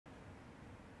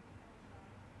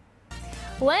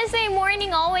Wednesday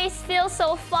morning always feels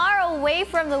so far away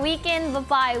from the weekend, but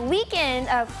by weekend,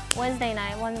 Wednesday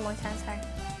night, one more time, sorry.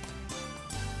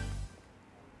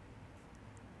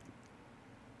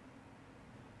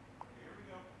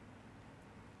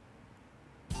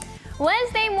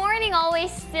 Wednesday morning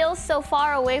always feels so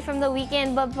far away from the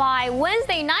weekend, but by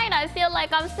Wednesday night, I feel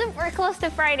like I'm super close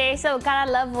to Friday, so gotta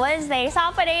love Wednesday.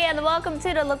 Sapa day and welcome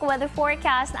to the Local Weather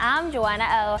Forecast. I'm Joanna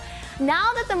Oh.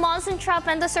 Now that the monsoon trough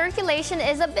and the circulation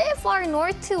is a bit far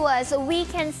north to us, we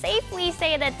can safely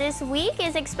say that this week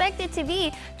is expected to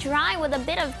be dry with a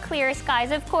bit of clear skies.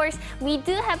 Of course, we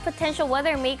do have potential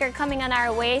weather maker coming on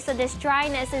our way, so this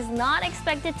dryness is not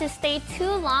expected to stay too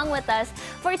long with us.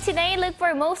 For today, look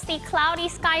for mostly cloudy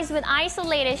skies with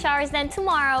isolated showers. Then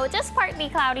tomorrow, just partly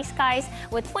cloudy skies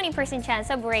with 20% chance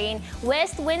of rain.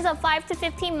 West winds of 5 to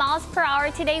 15 miles per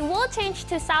hour today will change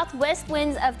to southwest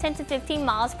winds of 10 to 15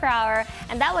 miles per hour.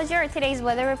 And that was your today's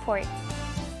weather report.